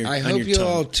wear it on your tongue. I hope you'll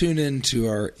all tune in to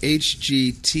our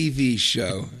HGTV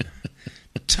show,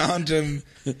 Tandem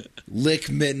Lick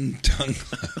Mitten Tongue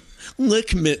Glove.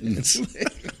 Lick mittens.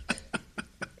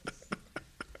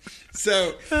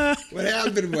 So what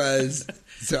happened was,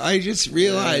 I just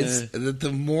realized that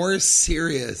the more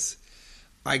serious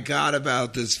I got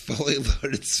about this fully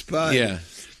loaded Spud,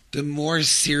 the more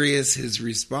serious his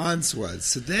response was.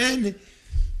 So then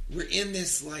we're in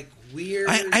this weird.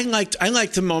 I liked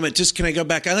the moment. Just can I go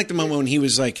back? I liked the moment when he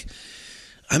was like,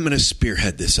 "I'm going to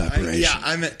spearhead this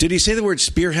operation." Did he say the word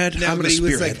spearhead? No, I'm going to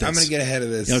spearhead this. I'm going to get ahead of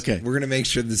this. Okay, we're going to make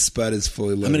sure the Spud is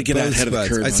fully loaded. I'm going to get ahead of the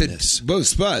curve. I said on this. Both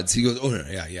Spuds. He goes, "Oh no,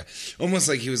 yeah." Almost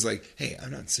like he was like, "Hey,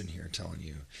 I'm not sitting here telling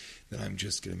you that I'm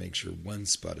just going to make sure one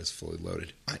Spud is fully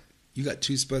loaded. You got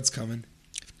 2 Spuds coming.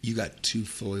 You got 2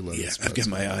 fully loaded Spuds. I've got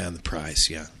my eye on the prize.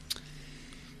 Yeah."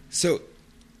 So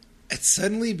it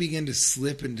suddenly began to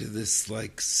slip into this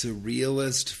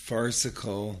surrealist,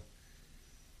 farcical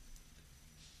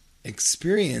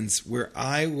experience where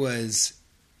I was,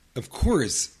 of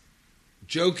course,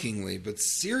 jokingly but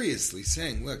seriously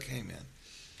saying, "Look, hey man,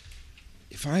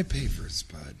 if I pay for a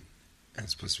Spud and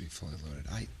it's supposed to be fully loaded,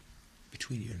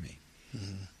 between you and me,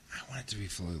 I want it to be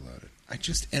fully loaded. I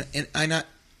just and I'm not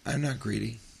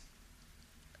greedy.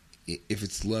 If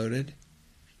it's loaded,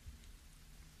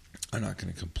 I'm not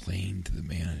going to complain to the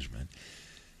management.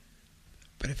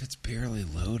 But if it's barely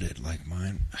loaded like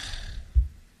mine,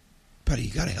 buddy,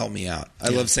 you got to help me out." I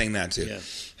love saying that too. Yeah.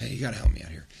 "Hey, you got to help me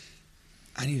out here.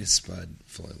 I need a Spud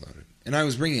fully loaded." And I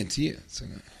was bringing it to you. So,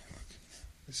 look,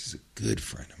 this is a good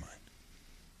friend of mine.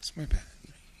 It's my bad.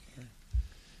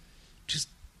 Just,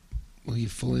 will you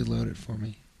fully load it for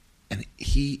me? And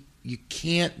you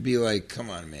can't be like, "Come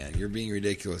on, man, you're being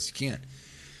ridiculous." You can't.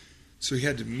 So he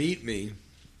had to meet me,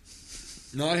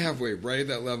 not halfway, right at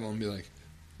that level, and be like,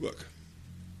 look,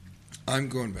 I'm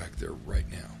going back there right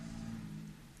now,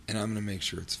 and I'm going to make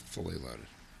sure it's fully loaded.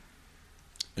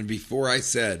 And before I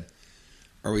said,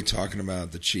 are we talking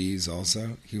about the cheese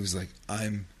also? He was like,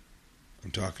 I'm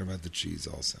talking about the cheese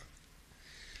also.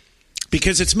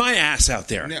 Because it's my ass out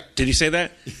there. No. Did he say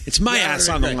that? It's my ass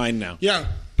on the line now. Yeah.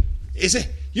 Is it?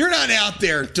 You're not out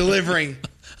there delivering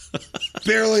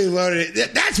barely loaded.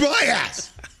 That's my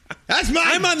ass.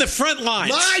 I'm on the front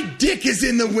lines. My dick is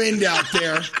in the wind out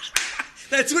there.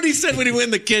 That's what he said when he went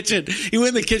in the kitchen. He went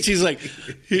in the kitchen.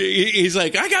 He's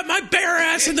like, I got my bare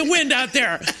ass in the wind out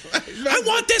there. I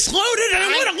want this loaded, and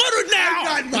I want it loaded now.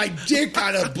 I got my dick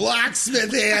on a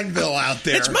blacksmith anvil out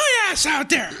there. It's my ass out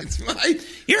there.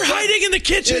 You're hiding in the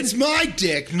kitchen. It's my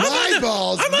dick, my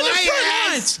balls, I'm on my the front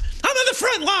ass. lines. I'm on the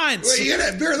front lines. Wait, you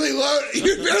gonna barely load?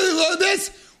 You barely load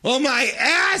this? Well, my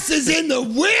ass is in the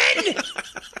wind.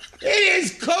 It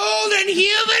is cold and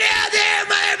humid out there,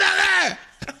 motherfucker.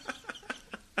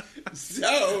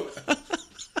 So,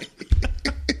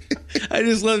 I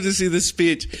just love to see the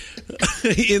speech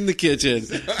in the kitchen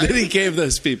that he gave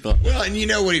those people. Well, and you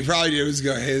know what he probably did was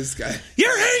go, hey, this guy.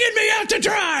 You're hanging me out to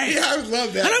dry. Yeah, I would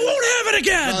love that. And I won't have it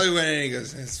again. Probably went in and he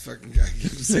goes, this fucking guy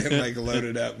keeps saying like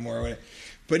loaded up more.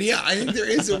 But yeah, I think there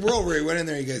is a world where he went in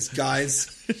there and he goes,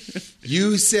 guys,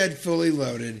 you said fully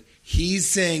loaded. He's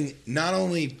saying not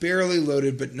only barely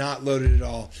loaded, but not loaded at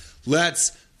all.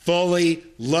 Let's fully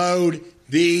load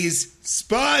these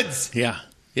spuds. Yeah,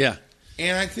 yeah.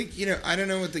 And I think, I don't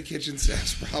know what the kitchen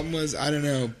staff's problem was. I don't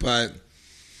know, but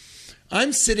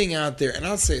I'm sitting out there, and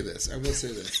I will say this. This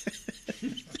is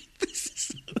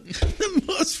the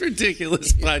most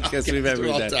ridiculous podcast we've ever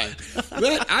done.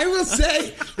 But I will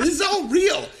say, this is all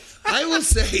real. I will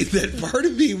say that part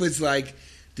of me was like,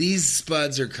 these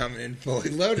spuds are coming in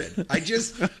fully loaded. I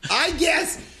guess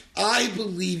I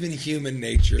believe in human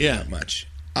nature that much.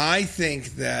 I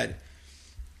think that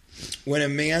when a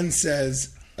man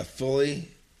says a fully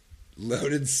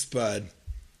loaded spud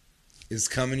is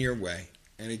coming your way,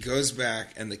 and he goes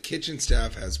back, and the kitchen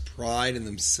staff has pride in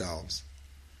themselves,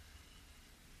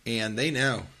 and they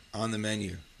know on the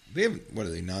menu, they haven't, what,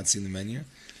 have they not seen the menu?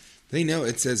 They know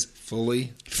it says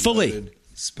fully loaded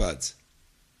spuds.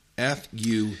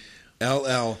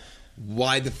 F-U-L-L.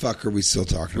 Why the fuck are we still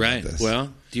talking about this?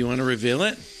 Well, do you want to reveal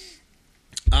it?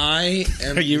 I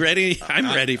am. Are you ready? I'm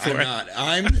ready for it. Not.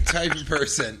 I'm the type of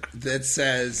person that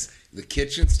says the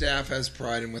kitchen staff has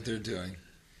pride in what they're doing.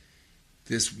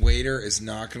 This waiter is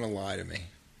not going to lie to me.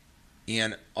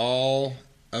 And all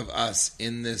of us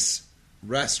in this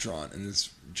restaurant, in this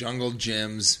Jungle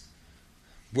Jim's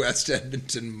West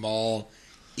Edmonton Mall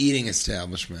eating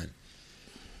establishment,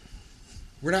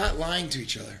 we're not lying to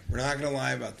each other. We're not going to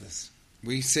lie about this.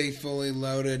 We say fully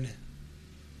loaded.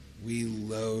 We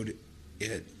load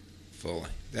it fully.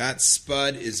 That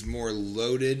spud is more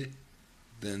loaded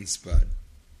than spud.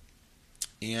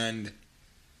 And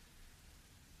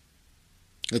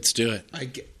let's do it.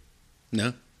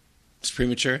 No? It's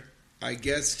premature? I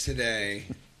guess today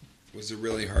was a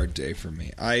really hard day for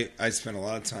me. I spent a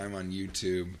lot of time on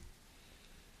YouTube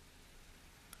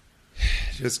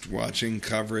just watching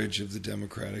coverage of the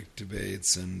Democratic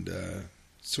debates and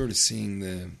sort of seeing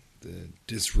the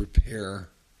disrepair,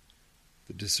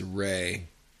 the disarray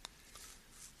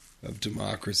of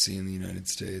democracy in the United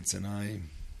States. And I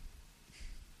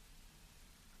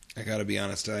got to be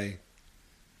honest, I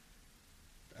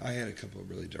had a couple of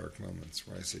really dark moments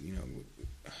where I said,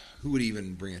 who would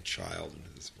even bring a child into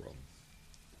this world?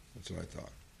 That's what I thought.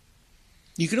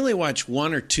 You can only watch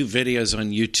one or two videos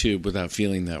on YouTube without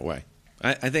feeling that way.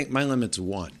 I think my limit's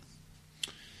one.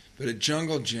 But at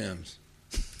Jungle Jim's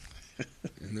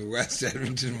in the West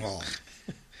Edmonton Mall,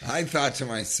 I thought to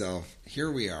myself,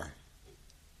 here we are.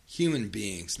 Human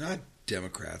beings, not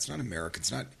Democrats, not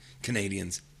Americans, not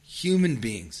Canadians. Human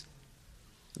beings.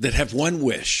 That have one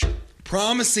wish.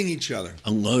 Promising each other.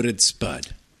 A loaded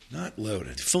spud. Not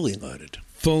loaded. Fully loaded.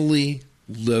 Fully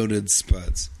loaded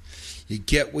spuds. You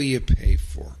get what you pay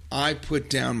for. I put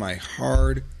down my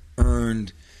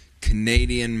hard-earned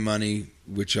Canadian money,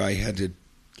 which I had to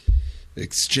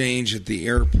exchange at the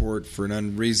airport for an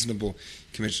unreasonable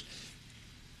commission.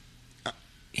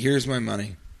 Here's my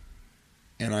money.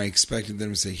 And I expected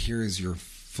them to say, here is your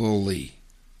fully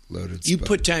loaded spud. You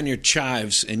put down your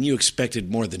chives, and you expected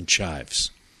more than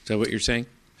chives. Is that what you're saying?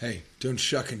 Hey, don't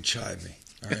shuck and chive me,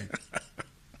 all right?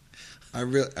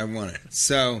 I want it.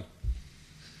 So,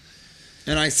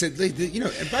 and I said,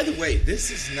 and by the way,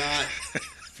 this is not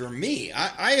for me.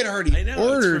 I had already I know, it's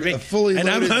ordered for me. a fully And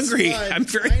loaded I'm hungry. Spud. I'm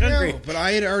very I know, hungry. but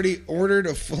I had already ordered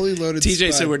a fully loaded TJ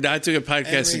Spud. said we're not doing a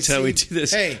podcast and until we do received-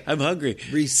 this. Hey, I'm hungry.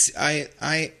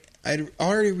 I'd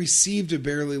already received a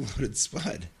barely loaded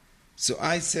Spud. So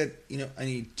I said, I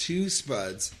need 2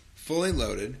 Spuds fully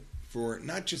loaded for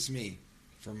not just me,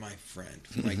 for my friend,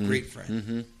 for my great friend.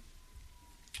 Mm-hmm.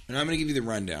 And I'm going to give you the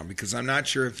rundown because I'm not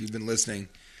sure if you've been listening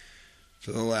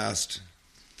for the last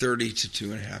 30 to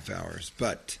 2.5 hours,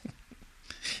 but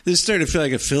This is starting to feel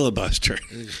like a filibuster.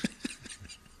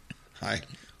 I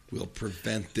will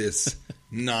prevent this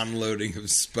non-loading of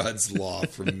Spuds law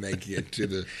from making it to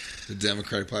the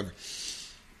Democratic platform.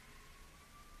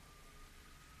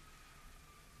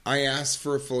 I asked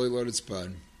for a fully loaded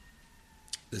Spud.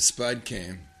 The Spud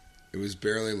came. It was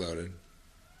barely loaded.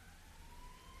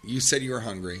 You said you were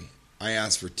hungry. I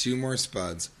asked for 2 more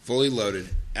Spuds, fully loaded,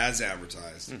 as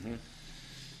advertised. Mm-hmm.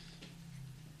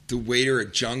 The waiter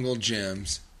at Jungle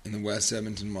Gyms in the West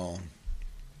Edmonton Mall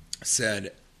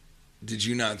said, "Did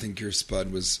you not think your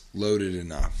Spud was loaded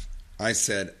enough?" I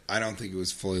said, "I don't think it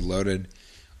was fully loaded.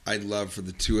 I'd love for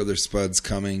the 2 other Spuds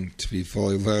coming to be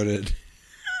fully loaded."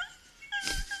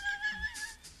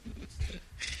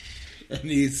 And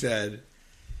he said,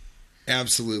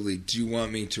 "Absolutely. Do you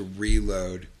want me to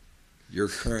reload your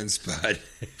current Spud?"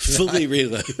 Fully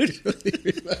reload.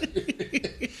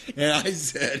 And I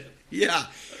said, "Yeah.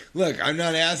 Look, I'm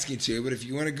not asking to, but if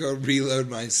you want to go reload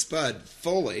my Spud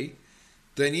fully,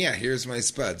 then yeah, here's my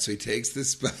Spud." So he takes the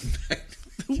Spud back.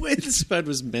 The way the Spud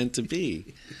was meant to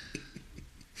be.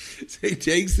 So he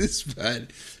takes the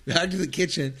Spud back to the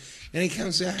kitchen, and he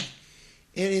comes back,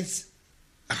 and it's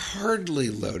a hardly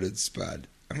loaded Spud.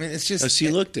 I mean, it's just... Oh, so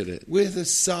you looked at it. With a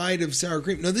side of sour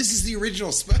cream. No, this is the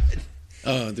original Spud.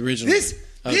 Oh, the original. This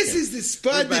Okay. is the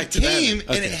Spud We're back that to that. came,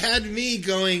 Okay. and it had me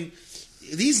going,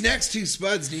 these next 2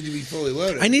 Spuds need to be fully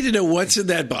loaded. I need to know what's in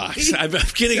that box. I'm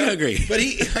getting hungry.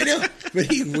 I know,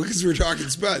 because we're talking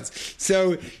Spuds.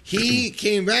 So he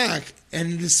came back,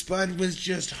 and the Spud was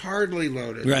just hardly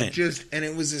loaded. Right. And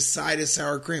it was a side of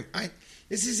sour cream.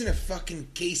 This isn't a fucking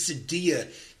quesadilla,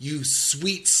 you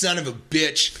sweet son of a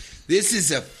bitch. This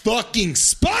is a fucking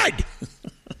Spud.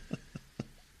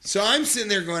 So I'm sitting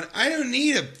there going, I don't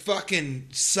need a fucking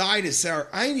side of sour.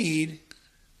 I need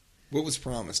what was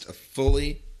promised, a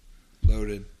fully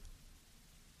loaded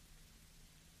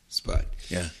Spud.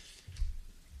 Yeah.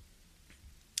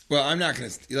 Well, I'm not going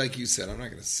to, like you said, I'm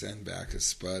not going to send back a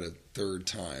Spud a 3rd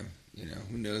time.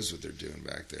 Who knows what they're doing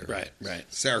back there. Right.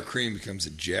 Sour cream becomes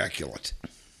ejaculate.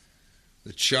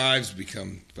 The chives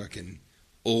become fucking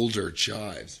older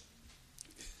chives.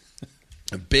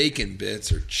 The bacon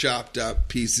bits are chopped up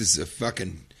pieces of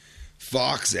fucking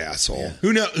fox asshole.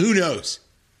 Yeah. Who knows?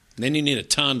 Then you need a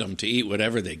tandem to eat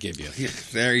whatever they give you. Yeah,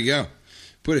 there you go.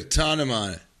 Put a tandem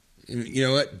on it. You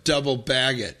know what? Double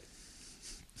bag it.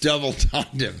 Double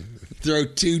tandem. Throw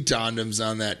 2 tandems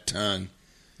on that tongue.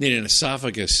 Need an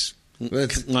esophagus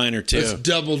Let's liner too. Let's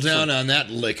double down on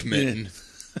that lick mitten.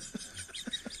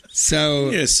 So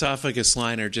You need an esophagus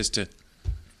liner just to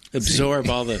absorb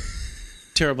all the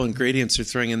terrible ingredients they're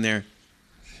throwing in there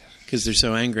because they're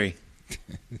so angry.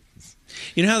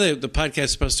 You know how the podcast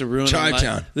is supposed to ruin a life?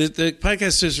 Chi-town. The podcast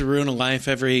is supposed to ruin a life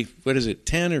every,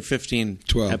 10 or 15?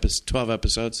 12. 12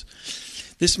 episodes.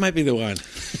 This might be the one.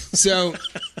 So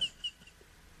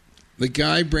the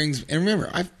guy brings, and remember,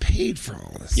 I've paid for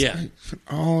all this. Yeah. I put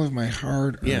all of my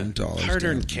hard-earned dollars.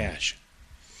 Hard-earned down. cash.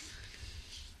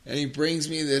 And he brings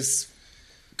me this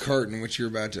carton, which you're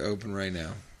about to open right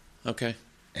now. Okay.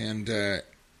 And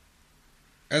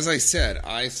as I said,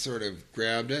 I sort of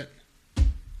grabbed it.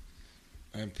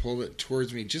 I pulled it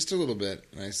towards me just a little bit,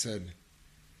 and I said,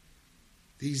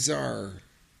 "These are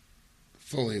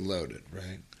fully loaded,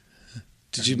 right?"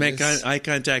 Did you make eye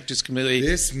contact just completely?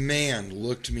 This man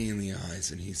looked me in the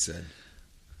eyes, and he said,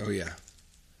 "Oh, yeah.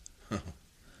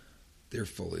 They're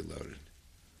fully loaded."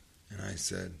 And I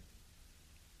said,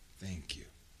 "Thank you."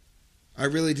 I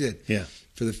really did. Yeah.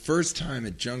 For the first time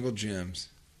at Jungle Gyms,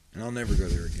 and I'll never go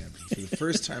there again, but for the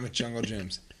first time at Jungle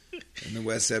Gyms in the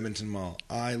West Edmonton Mall,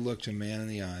 I looked a man in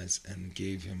the eyes and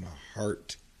gave him a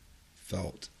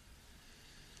heartfelt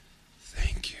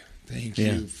thank you. Thank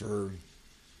you for...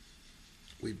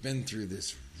 We've been through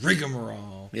this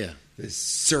rigmarole, this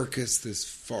circus, this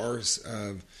farce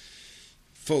of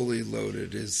fully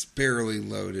loaded, is barely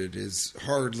loaded, is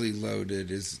hardly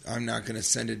loaded, is I'm not going to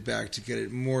send it back to get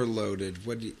it more loaded.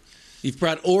 You've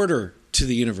brought order to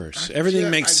the universe.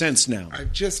 Everything makes sense now.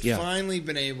 I've just finally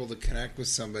been able to connect with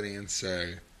somebody and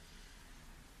say,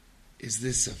 is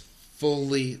this a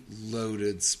fully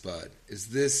loaded Spud? Is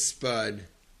this Spud,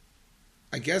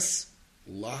 I guess,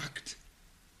 locked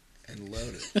and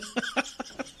load it.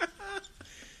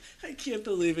 I can't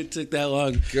believe it took that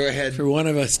long. Go ahead. For one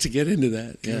of us to get into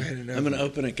that. Go ahead and I'm going to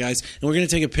open it, guys. And we're going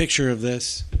to take a picture of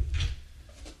this.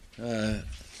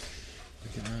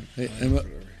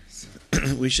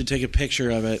 We should take a picture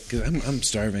of it because I'm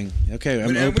starving. Okay,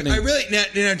 I'm opening. I really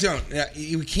don't.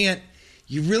 You can't.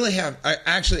 You really have.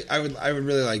 I would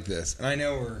really like this, and I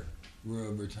know we're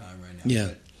over time right now.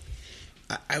 Yeah.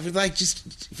 But I would like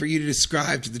just for you to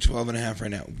describe to the 12.5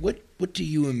 right now. What do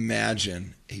you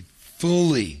imagine a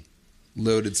fully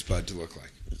loaded spud to look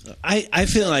like? I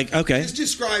feel like okay. Just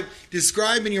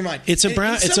describe in your mind. It's a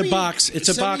box. It's a box.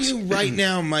 Some of you right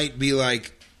now might be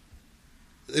like,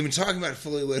 they've been talking about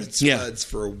fully loaded spuds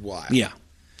for a while. Yeah,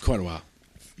 quite a while.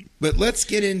 But let's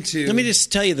get into. Let me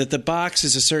just tell you that the box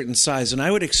is a certain size, and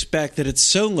I would expect that it's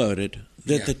so loaded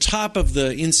that the top of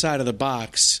the inside of the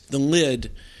box, the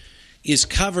lid, is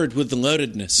covered with the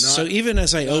loadedness. So even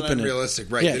as I open it,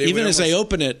 unrealistic, right? Yeah, even as I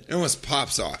open it, it almost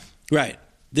pops off. Right.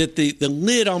 That the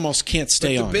lid almost can't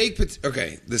stay on.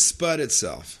 Okay, the spud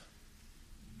itself.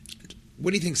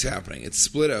 What do you think's happening? It's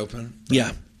split open.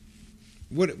 Yeah.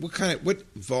 What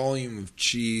volume of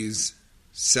cheese,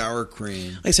 sour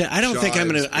cream? Like I said, I don't think I'm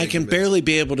going to. I can barely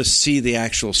be able to see the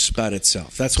actual spud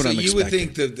itself. That's what I'm expecting. So you would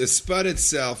think the spud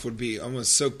itself would be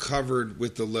almost so covered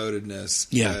with the loadedness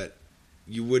that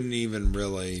you wouldn't even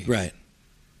really. Right.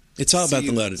 It's all about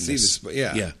the loadedness. See the spud,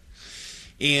 yeah.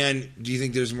 And do you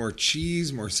think there's more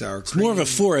cheese, more sour cream? It's more of a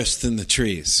forest than the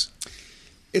trees.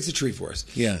 It's a tree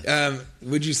forest. Yeah.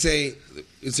 Would you say,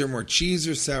 is there more cheese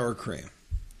or sour cream?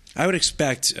 I would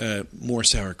expect more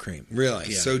sour cream. Really?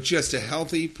 Yeah. So just a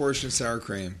healthy portion of sour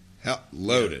cream,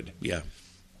 loaded. Yeah.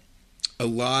 A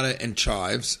lot of, and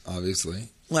chives, obviously.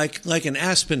 Like an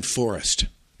aspen forest.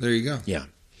 There you go. Yeah.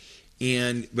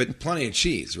 But plenty of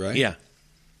cheese, right? Yeah.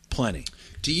 Plenty.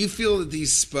 Do you feel that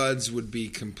these spuds would be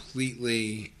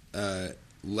completely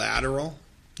lateral?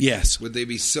 Yes. Would they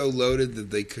be so loaded that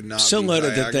they could not be so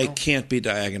loaded diagonal? that they can't be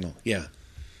diagonal? Yeah.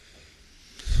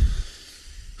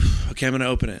 Okay, I'm going to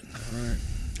open it. All right.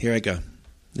 Here I go.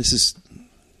 This is...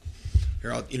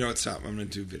 Here, you know what? Stop. I'm going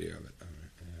to do video of it. I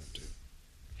have to.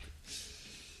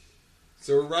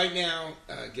 So we're right now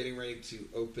getting ready to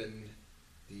open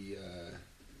the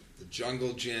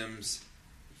Jungle Jim's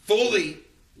fully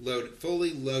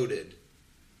loaded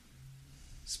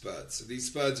spuds. So these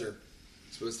spuds are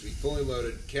supposed to be fully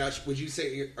loaded. Cash, would you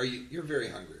say you're very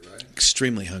hungry, right?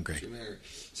 Extremely hungry. Extremely hungry.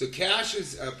 So Cash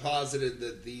has posited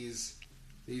that these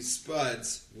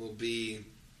spuds will be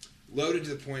loaded to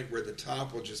the point where the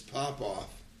top will just pop off,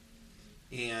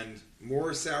 and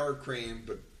more sour cream,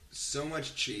 but so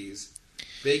much cheese,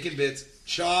 bacon bits,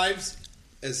 chives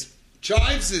is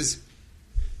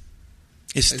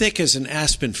thick as an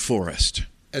aspen forest.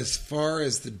 As far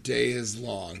as the day is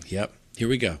long. Yep. Here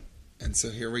we go. And so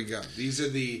here we go. These are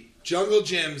the Jungle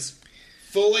Jim's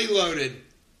fully loaded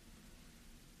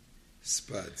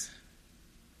spuds.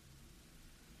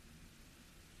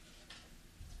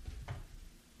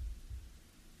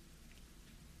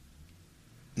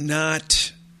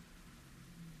 Not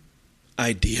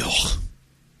ideal.